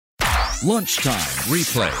Lunchtime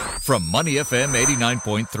replay from Money FM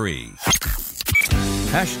 89.3.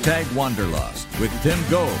 Hashtag Wanderlust with Tim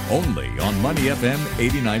Go only on Money FM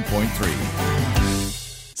 89.3.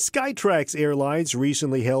 Skytrax Airlines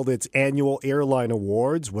recently held its annual airline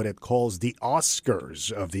awards, what it calls the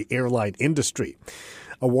Oscars of the airline industry.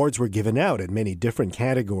 Awards were given out in many different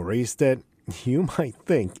categories that you might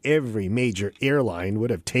think every major airline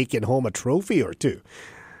would have taken home a trophy or two.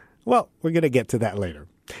 Well, we're going to get to that later.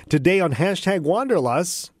 Today on Hashtag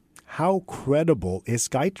Wanderlust, how credible is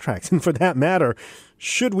Skytrax? And for that matter,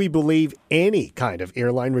 should we believe any kind of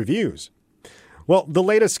airline reviews? Well, the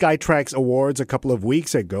latest Skytrax Awards a couple of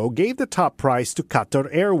weeks ago gave the top prize to Qatar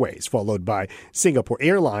Airways, followed by Singapore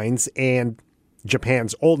Airlines and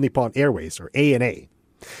Japan's All Nippon Airways, or ANA.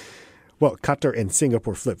 Well, Qatar and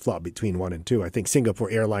Singapore flip-flop between 1 and 2. I think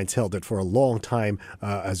Singapore Airlines held it for a long time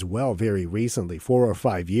as well, very recently, 4 or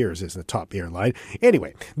 5 years as the top airline.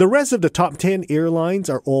 Anyway, the rest of the top 10 airlines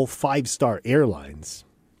are all 5-star airlines.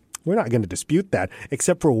 We're not going to dispute that,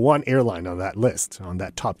 except for one airline on that list, on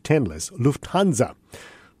that top 10 list, Lufthansa.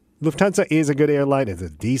 Lufthansa is a good airline. It's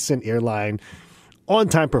a decent airline.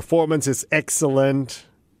 On-time performance is excellent,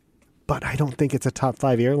 but I don't think it's a top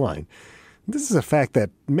 5 airline. This is a fact that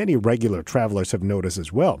many regular travelers have noticed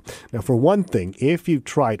as well. Now, for one thing, if you've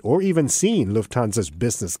tried or even seen Lufthansa's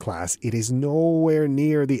business class, it is nowhere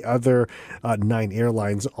near the other 9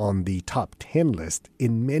 airlines on the top 10 list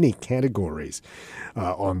in many categories.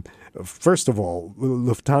 First of all,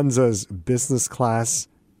 Lufthansa's business class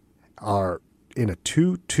are in a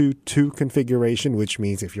 2-2-2 configuration, which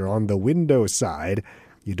means if you're on the window side,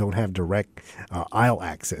 you don't have direct aisle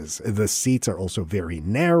access. The seats are also very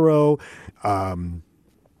narrow. And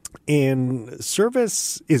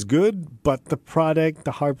service is good, but the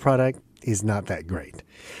hard product, is not that great.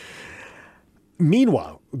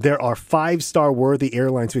 Meanwhile, there are 5-star worthy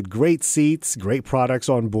airlines with great seats, great products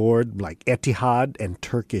on board, like Etihad and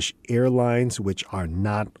Turkish Airlines, which are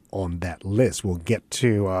not on that list. We'll get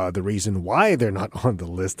to the reason why they're not on the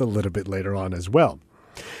list a little bit later on as well.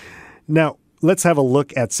 Now, let's have a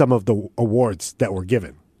look at some of the awards that were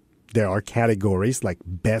given. There are categories like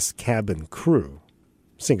Best Cabin Crew.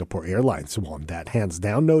 Singapore Airlines won that, hands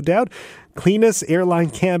down, no doubt. Cleanest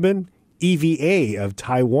Airline Cabin, EVA of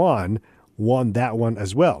Taiwan won that one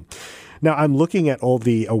as well. Now, I'm looking at all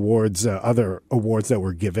the awards, other awards that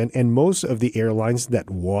were given, and most of the airlines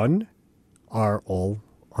that won are all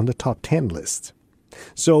on the top 10 list.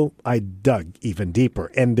 So I dug even deeper,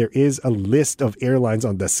 and there is a list of airlines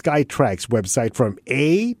on the Skytrax website from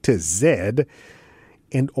A to Z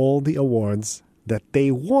and all the awards that they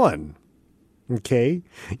won. Okay?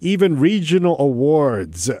 Even regional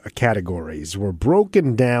awards categories were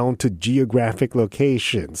broken down to geographic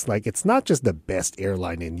locations. Like, it's not just the best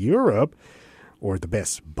airline in Europe or the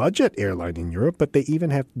best budget airline in Europe, but they even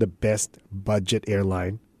have the best budget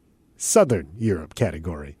airline Southern Europe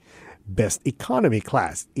category. Best economy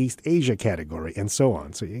class, East Asia category, and so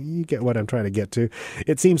on. So you get what I'm trying to get to.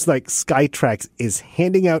 It seems like Skytrax is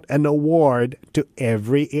handing out an award to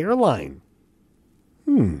every airline.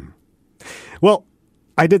 Well,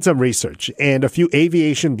 I did some research, and a few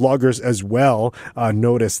aviation bloggers as well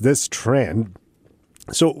noticed this trend.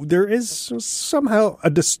 So there is somehow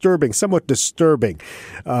a somewhat disturbing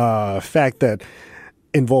fact that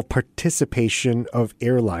involved participation of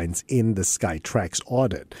airlines in the Skytrax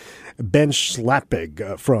audit. Ben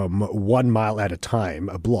Schlappig from 1 Mile at a Time,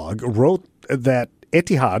 a blog, wrote that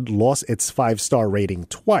Etihad lost its 5-star rating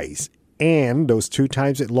twice. And those 2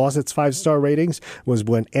 times it lost its 5-star ratings was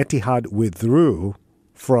when Etihad withdrew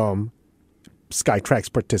from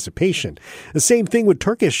Skytrax participation. The same thing with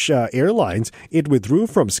Turkish Airlines. It withdrew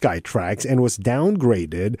from Skytrax and was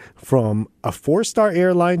downgraded from a 4-star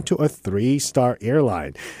airline to a 3-star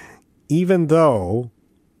airline, even though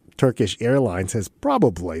Turkish Airlines has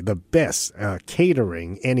probably the best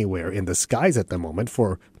catering anywhere in the skies at the moment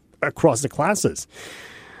for across the classes.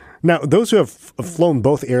 Now, those who have flown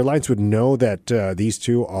both airlines would know that these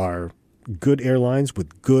two are good airlines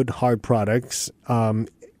with good hard products,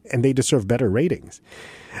 and they deserve better ratings.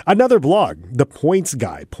 Another blog, The Points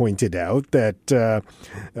Guy, pointed out that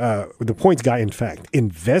the Points Guy, in fact,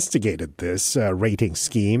 investigated this rating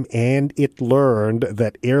scheme, and it learned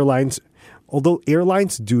that although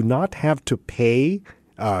airlines do not have to pay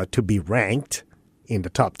to be ranked in the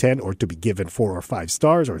top 10 or to be given 4 or 5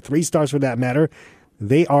 stars or 3 stars for that matter,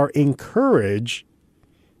 they are encouraged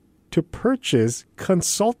to purchase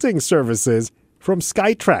consulting services from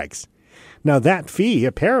Skytrax. Now, that fee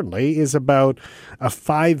apparently is about a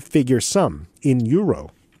 5-figure sum in euro,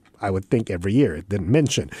 I would think, every year. It didn't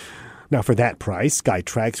mention. Now, for that price,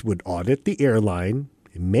 Skytrax would audit the airline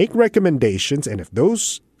make recommendations, and if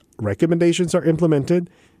those recommendations are implemented,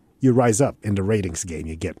 you rise up in the ratings game.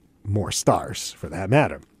 You get more stars for that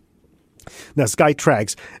matter. Now,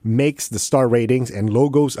 Skytrax makes the star ratings and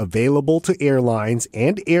logos available to airlines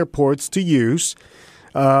and airports to use,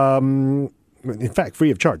 in fact,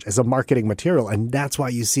 free of charge as a marketing material. And that's why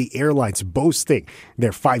you see airlines boasting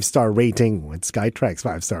their 5-star rating with Skytrax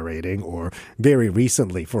 5-star rating. Or very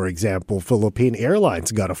recently, for example, Philippine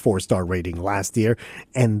Airlines got a 4-star rating last year.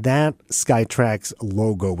 And that Skytrax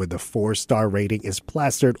logo with the 4-star rating is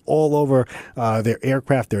plastered all over their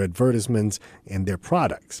aircraft, their advertisements, and their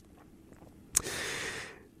products.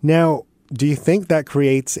 Now, do you think that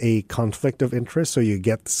creates a conflict of interest? So you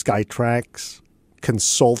get Skytrax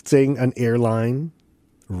consulting an airline,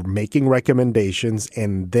 making recommendations,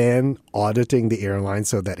 and then auditing the airline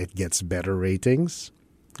so that it gets better ratings?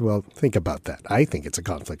 Well, think about that. I think it's a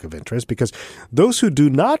conflict of interest because those who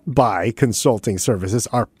do not buy consulting services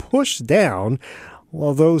are pushed down,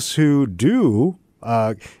 while those who do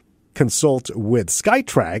consult with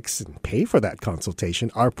Skytrax and pay for that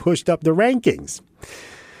consultation are pushed up the rankings.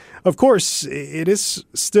 Of course, it is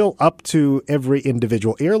still up to every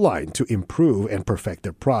individual airline to improve and perfect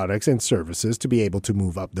their products and services to be able to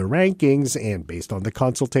move up the rankings and based on the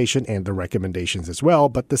consultation and the recommendations as well.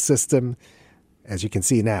 But the system, as you can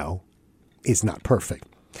see now, is not perfect.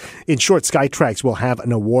 In short, Skytrax will have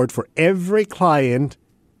an award for every client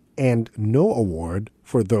and no award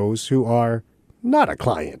for those who are not a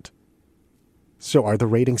client. So are the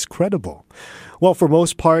ratings credible? Well, for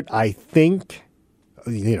most part, I think,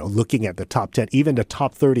 looking at the top 10, even the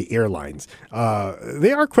top 30 airlines,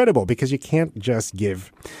 they are credible because you can't just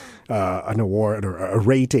give an award or a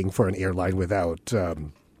rating for an airline without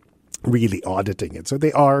really auditing it. So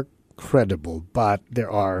they are credible, but there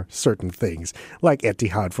are certain things like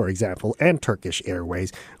Etihad, for example, and Turkish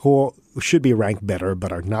Airways who should be ranked better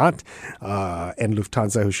but are not, and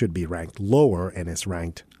Lufthansa who should be ranked lower and is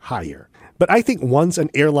ranked higher. But I think once an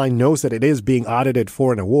airline knows that it is being audited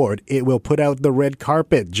for an award, it will put out the red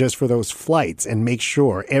carpet just for those flights and make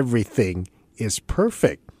sure everything is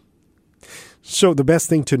perfect. So the best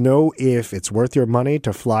thing to know if it's worth your money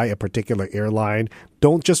to fly a particular airline,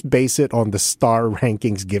 don't just base it on the star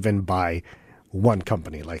rankings given by one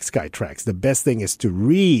company like Skytrax. The best thing is to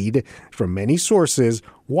read from many sources,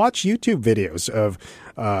 watch YouTube videos of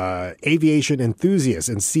aviation enthusiasts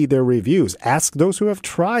and see their reviews. Ask those who have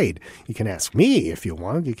tried. You can ask me if you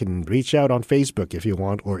want. You can reach out on Facebook if you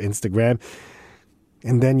want or Instagram.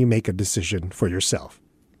 And then you make a decision for yourself.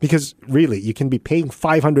 Because really, you can be paying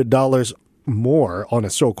 $500 more on a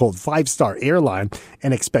so-called 5-star airline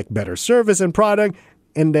and expect better service and product,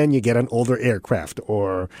 and then you get an older aircraft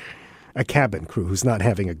or a cabin crew who's not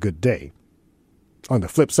having a good day. On the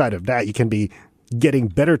flip side of that, you can be getting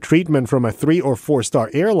better treatment from a 3 or 4-star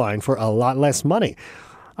airline for a lot less money.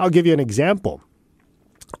 I'll give you an example.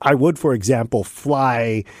 I would, for example,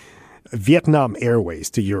 fly Vietnam Airways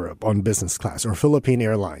to Europe on business class or Philippine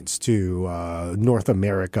Airlines to North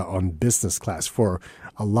America on business class for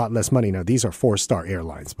a lot less money. Now, these are 4-star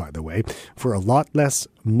airlines, by the way, for a lot less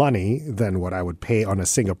money than what I would pay on a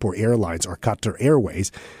Singapore Airlines or Qatar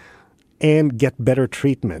Airways and get better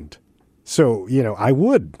treatment. So, I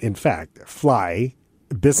would, in fact, fly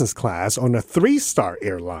business class on a 3-star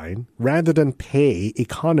airline rather than pay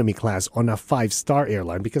economy class on a 5-star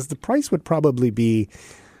airline because the price would probably be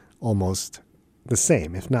almost the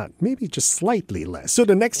same, if not maybe just slightly less. So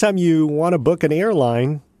the next time you want to book an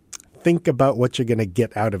airline, think about what you're going to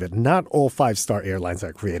get out of it. Not all 5-star airlines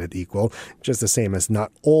are created equal, just the same as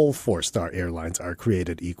not all 4-star airlines are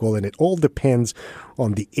created equal. And it all depends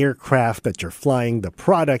on the aircraft that you're flying, the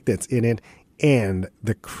product that's in it, and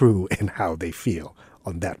the crew and how they feel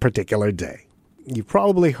on that particular day. You've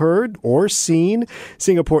probably heard or seen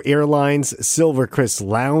Singapore Airlines Silvercrest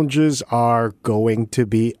lounges are going to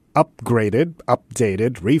be upgraded,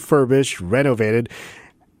 updated, refurbished, renovated,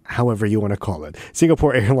 however you want to call it.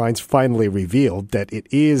 Singapore Airlines finally revealed that it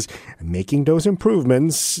is making those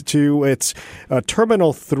improvements to its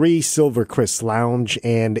Terminal 3 Silvercrest Lounge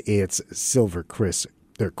and its Silvercrest,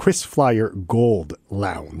 their KrisFlyer Gold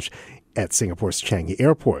Lounge at Singapore's Changi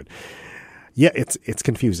Airport. Yeah, it's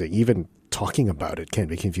confusing. Even talking about it can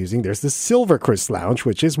be confusing. There's the Silvercrest Lounge,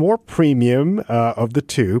 which is more premium of the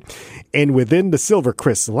two. And within the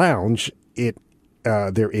Silvercrest Lounge,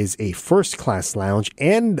 there is a first-class lounge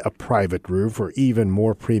and a private room for even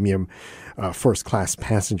more premium first-class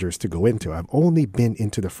passengers to go into. I've only been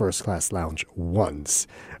into the first-class lounge once.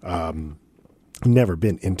 Never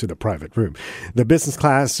been into the private room. The business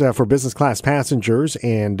class for business class passengers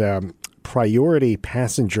and priority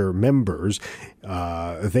passenger members,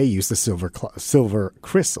 they use the Silver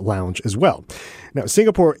Chris Lounge as well. Now,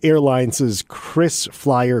 Singapore Airlines' Chris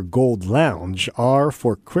Flyer Gold Lounge are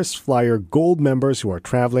for Chris Flyer Gold members who are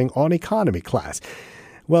traveling on economy class.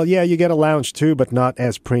 Well, yeah, you get a lounge too, but not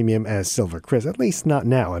as premium as Silver Chris, at least not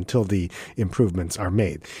now until the improvements are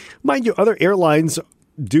made. Mind you, other airlines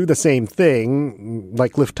do the same thing,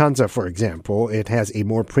 like Lufthansa, for example. It has a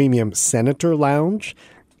more premium Senator Lounge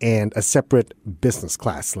and a separate business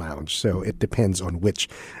class lounge. So it depends on which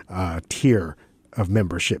tier of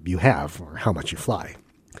membership you have or how much you fly.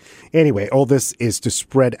 Anyway, all this is to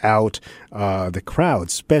spread out the crowd,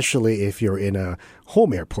 especially if you're in a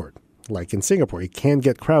home airport. Like in Singapore, it can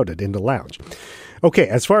get crowded in the lounge. Okay,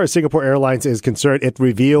 as far as Singapore Airlines is concerned, it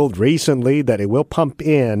revealed recently that it will pump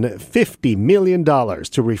in $50 million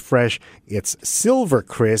to refresh its Silver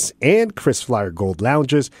Chris and Chris Flyer Gold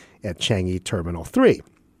lounges at Changi Terminal 3.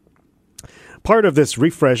 Part of this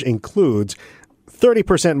refresh includes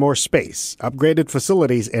 30% more space, upgraded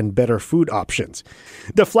facilities, and better food options.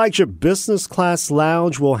 The flagship business class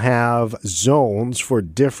lounge will have zones for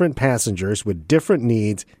different passengers with different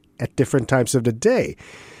needs at different times of the day.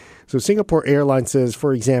 So Singapore Airlines says,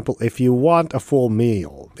 for example, if you want a full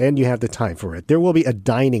meal and you have the time for it, there will be a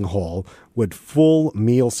dining hall with full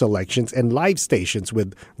meal selections and live stations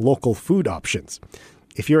with local food options.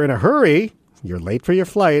 If you're in a hurry, you're late for your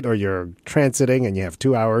flight, or you're transiting and you have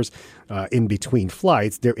 2 hours in between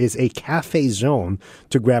flights, there is a cafe zone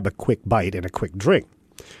to grab a quick bite and a quick drink.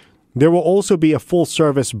 There will also be a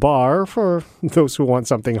full-service bar for those who want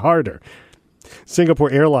something harder.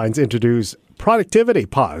 Singapore Airlines introduced productivity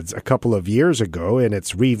pods a couple of years ago in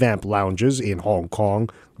its revamped lounges in Hong Kong,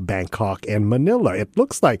 Bangkok, and Manila. It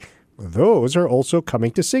looks like those are also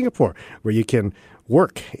coming to Singapore, where you can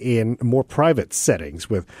work in more private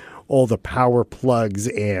settings with all the power plugs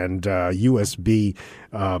and USB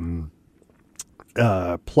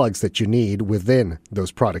plugs that you need within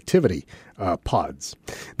those productivity pods.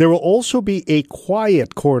 There will also be a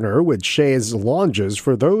quiet corner with chaise lounges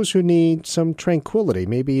for those who need some tranquility.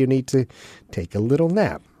 Maybe you need to take a little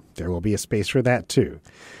nap. There will be a space for that too.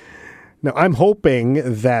 Now, I'm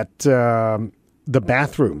hoping that the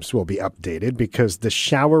bathrooms will be updated, because the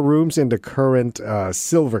shower rooms in the current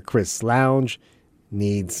Silver Chris Lounge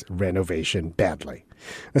needs renovation badly.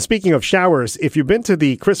 Now, speaking of showers, if you've been to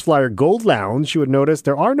the Chris Flyer Gold Lounge, you would notice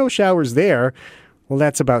there are no showers there. Well,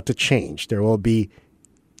 that's about to change. There will be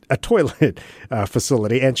a toilet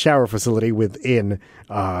facility and shower facility within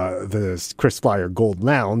the Chris Flyer Gold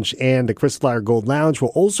Lounge. And the Chris Flyer Gold Lounge will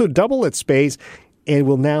also double its space and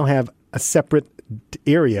will now have a separate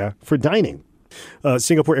area for dining.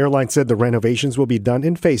 Singapore Airlines said the renovations will be done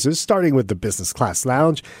in phases, starting with the business class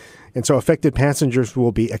lounge. And so affected passengers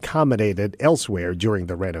will be accommodated elsewhere during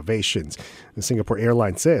the renovations. The Singapore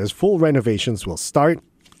Airlines says full renovations will start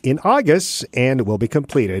in August and will be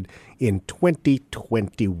completed in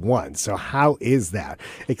 2021. So how is that?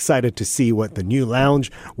 Excited to see what the new lounge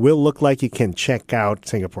will look like. You can check out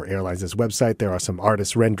Singapore Airlines' website. There are some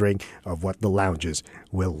artist rendering of what the lounges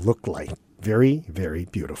will look like. Very, very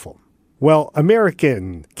beautiful. Well,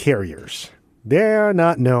 American carriers, they're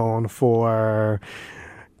not known for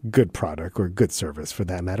good product or good service, for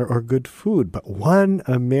that matter, or good food. But one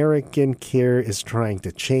American carrier is trying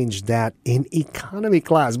to change that in economy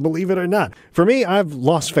class, believe it or not. For me, I've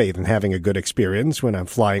lost faith in having a good experience when I'm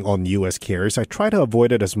flying on U.S. carriers. I try to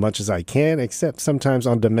avoid it as much as I can, except sometimes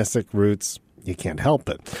on domestic routes, you can't help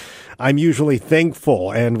it. I'm usually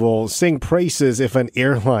thankful and will sing praises if an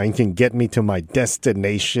airline can get me to my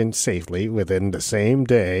destination safely within the same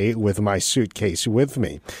day with my suitcase with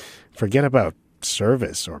me. Forget about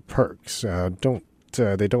service or perks.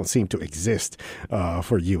 They don't seem to exist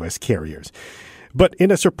for U.S. carriers. But in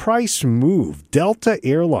a surprise move, Delta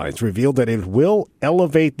Airlines revealed that it will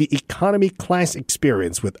elevate the economy class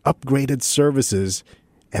experience with upgraded services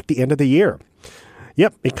at the end of the year.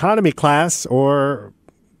 Yep, economy class, or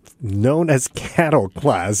known as cattle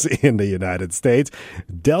class in the United States.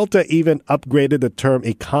 Delta even upgraded the term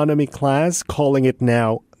economy class, calling it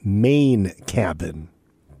now main cabin.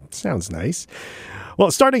 Sounds nice.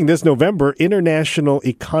 Well, starting this November, international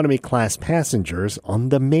economy class passengers on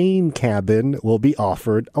the main cabin will be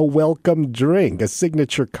offered a welcome drink, a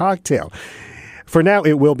signature cocktail. For now,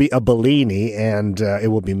 it will be a Bellini, and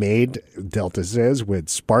it will be made, Delta says, with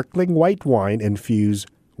sparkling white wine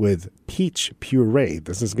infused with peach puree.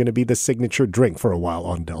 This is going to be the signature drink for a while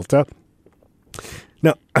on Delta.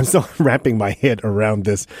 Now, I'm still wrapping my head around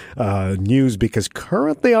this news, because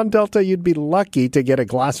currently on Delta, you'd be lucky to get a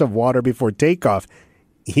glass of water before takeoff,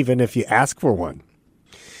 even if you ask for one.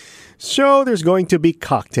 So there's going to be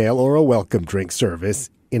cocktail or a welcome drink service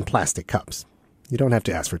in plastic cups. You don't have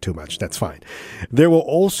to ask for too much. That's fine. There will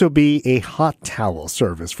also be a hot towel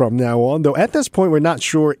service from now on, though at this point we're not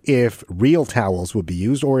sure if real towels will be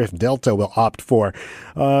used or if Delta will opt for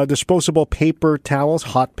disposable paper towels,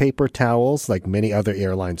 hot paper towels, like many other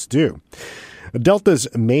airlines do. Delta's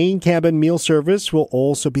main cabin meal service will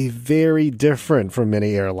also be very different from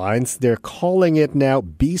many airlines. They're calling it now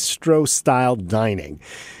bistro-style dining,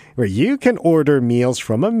 where you can order meals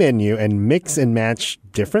from a menu and mix and match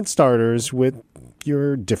different starters with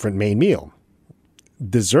your different main meal.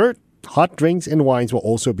 Dessert, hot drinks, and wines will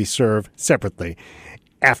also be served separately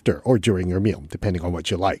after or during your meal, depending on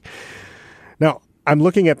what you like. Now, I'm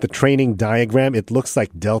looking at the training diagram. It looks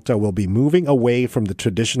like Delta will be moving away from the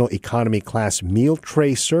traditional economy class meal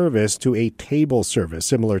tray service to a table service,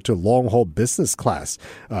 similar to long-haul business class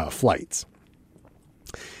flights.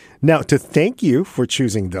 Now, to thank you for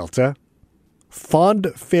choosing Delta,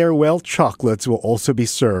 fond farewell chocolates will also be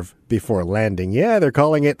served before landing. Yeah, they're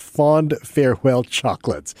calling it fond farewell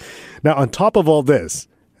chocolates. Now, on top of all this,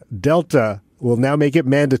 Delta will now make it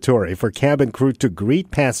mandatory for cabin crew to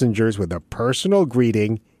greet passengers with a personal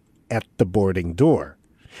greeting at the boarding door.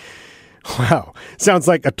 Wow, sounds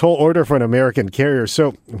like a tall order for an American carrier,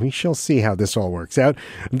 so we shall see how this all works out.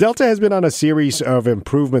 Delta has been on a series of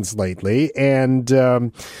improvements lately and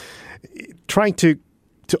trying to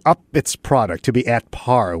up its product to be at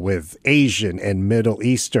par with Asian and Middle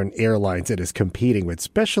Eastern airlines it is competing with,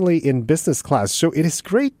 especially in business class. So it is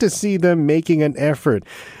great to see them making an effort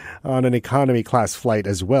on an economy class flight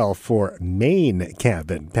as well for main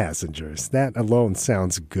cabin passengers. That alone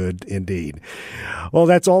sounds good indeed. Well,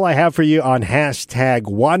 that's all I have for you on Hashtag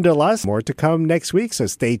Wanderlust. More to come next week, so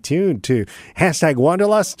stay tuned to Hashtag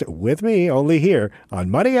Wanderlust with me only here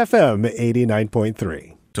on Money FM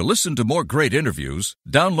 89.3. To listen to more great interviews,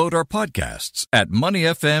 download our podcasts at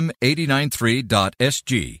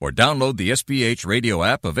moneyfm893.sg or download the SPH radio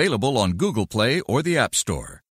app available on Google Play or the App Store.